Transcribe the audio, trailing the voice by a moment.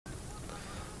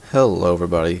Hello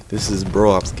everybody, this is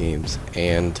BroOps Games,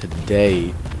 and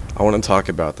today I want to talk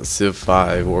about the Civ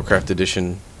 5 Warcraft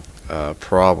Edition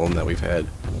problem that we've had.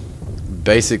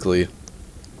 Basically,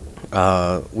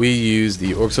 we use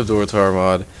the Orcs of Durotar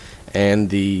mod and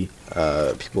the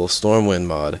People of Stormwind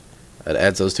mod. It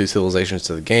adds those two civilizations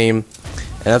to the game,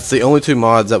 and that's the only two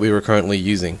mods that we were currently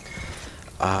using.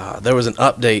 There was an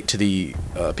update to the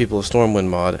People of Stormwind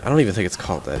mod. I don't even think it's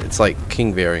called that. It's like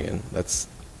King Varian.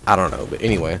 I don't know, but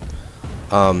anyway,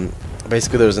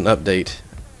 basically there was an update,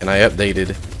 and I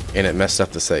updated, and it messed up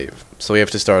the save, so we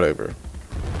have to start over.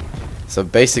 So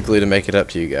basically, to make it up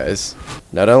to you guys,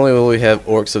 not only will we have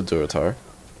Orcs of Durotar,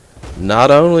 not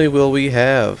only will we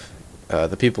have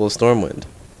the People of Stormwind,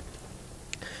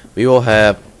 we will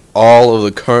have all of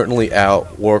the currently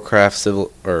out World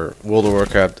of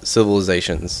Warcraft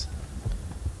civilizations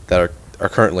that are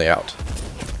currently out,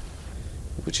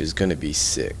 which is going to be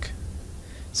sick.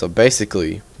 So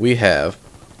basically, we have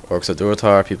Orcs of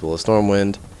Durotar, People of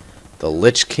Stormwind, the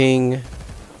Lich King,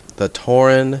 the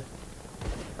Tauren,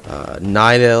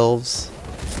 Night Elves,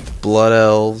 Blood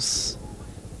Elves,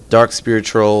 Darkspear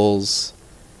Trolls,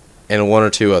 and one or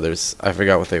two others. I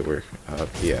forgot what they were.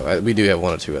 Yeah, we do have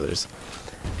one or two others.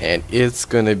 And it's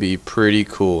going to be pretty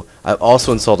cool. I've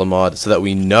also installed a mod so that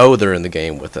we know they're in the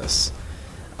game with us.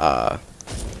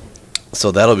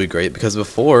 So that'll be great, because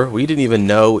before, we didn't even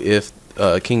know if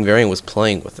King Varian was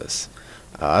playing with us.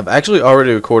 I've actually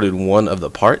already recorded one of the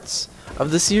parts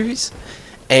of the series,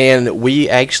 and we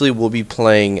actually will be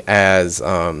playing as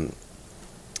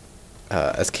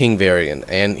King Varian.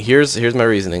 And here's my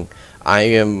reasoning. I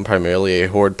am primarily a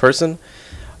Horde person,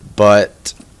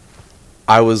 but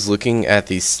I was looking at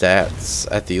the stats,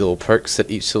 at the little perks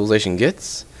that each civilization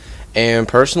gets, and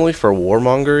personally, for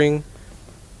warmongering,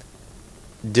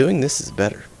 doing this is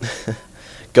better.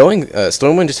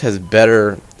 Stormwind just has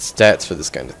better stats for this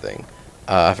kind of thing.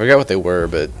 I forgot what they were,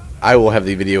 but I will have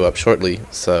the video up shortly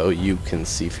so you can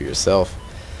see for yourself.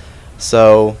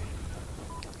 So,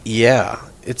 yeah,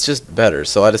 it's just better.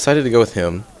 So I decided to go with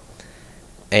him,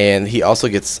 and he also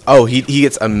gets he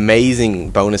gets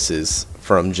amazing bonuses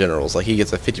from generals. Like, he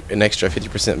gets an extra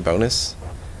 50% bonus,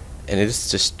 and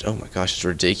it's just, oh my gosh, it's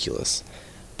ridiculous.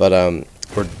 But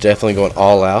we're definitely going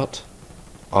all out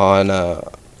on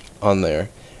there.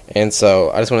 And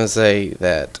so I just want to say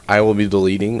that I will be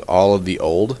deleting all of the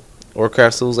old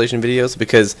Warcraft Civilization videos,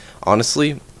 because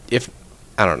honestly,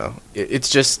 I don't know,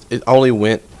 it only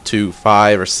went to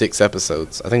 5 or 6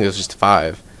 episodes. I think it was just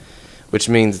 5, which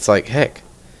means it's like, heck,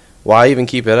 why even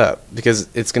keep it up? Because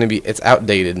it's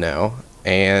outdated now,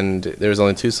 and there's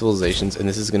only 2 civilizations, and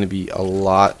this is going to be a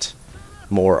lot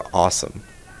more awesome.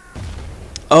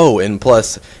 Oh, and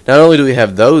plus, not only do we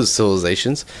have those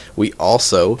civilizations, we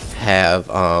also have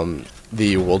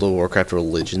the World of Warcraft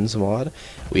Religions mod.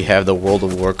 We have the World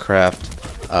of Warcraft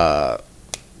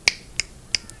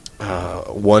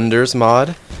Wonders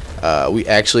mod. We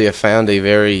actually have found a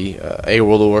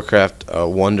World of Warcraft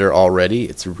wonder already.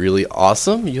 It's really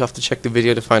awesome. You have to check the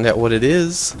video to find out what it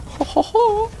is.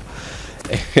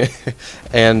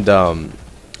 And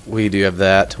we do have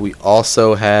that. We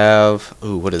also have,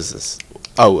 ooh, what is this?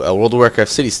 Oh, World of Warcraft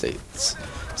City-States.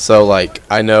 So, like,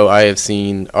 I think I've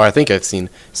seen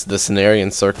the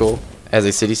Cenarian Circle as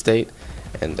a city-state,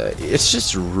 and it's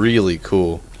just really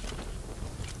cool.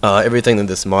 Everything that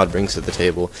this mod brings to the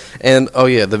table. And, oh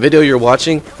yeah, the video you're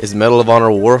watching is Medal of Honor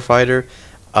Warfighter,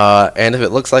 and if it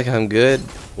looks like I'm good,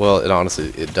 well,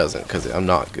 it doesn't, because I'm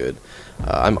not good.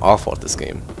 I'm awful at this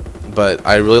game. But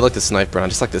I really like the sniper, and I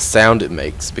just like the sound it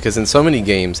makes, because in so many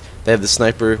games, they have the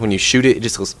sniper, when you shoot it, it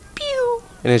just goes pew,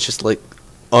 and it's just like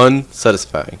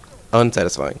unsatisfying.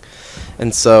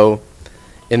 And so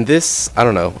in this, I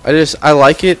don't know, I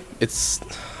like it.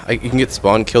 You can get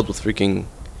spawn killed with freaking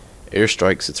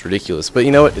airstrikes. It's ridiculous, but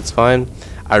you know what, it's fine.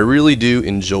 I really do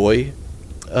enjoy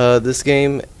this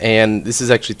game, and this is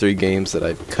actually 3 games that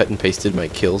I've cut and pasted my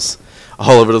kills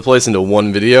all over the place into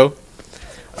one video.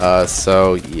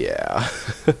 So yeah.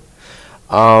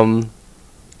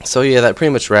 So yeah, that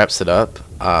pretty much wraps it up.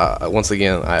 Once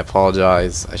again, I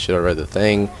apologize. I should have read the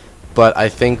thing, but I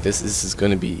think this is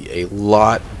going to be a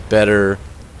lot better,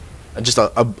 just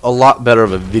a lot better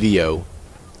of a video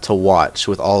to watch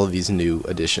with all of these new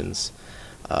additions.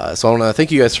 So I want to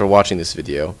thank you guys for watching this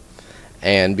video,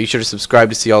 and be sure to subscribe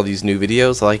to see all these new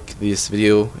videos, like this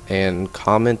video, and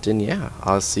comment, and yeah,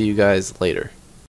 I'll see you guys later.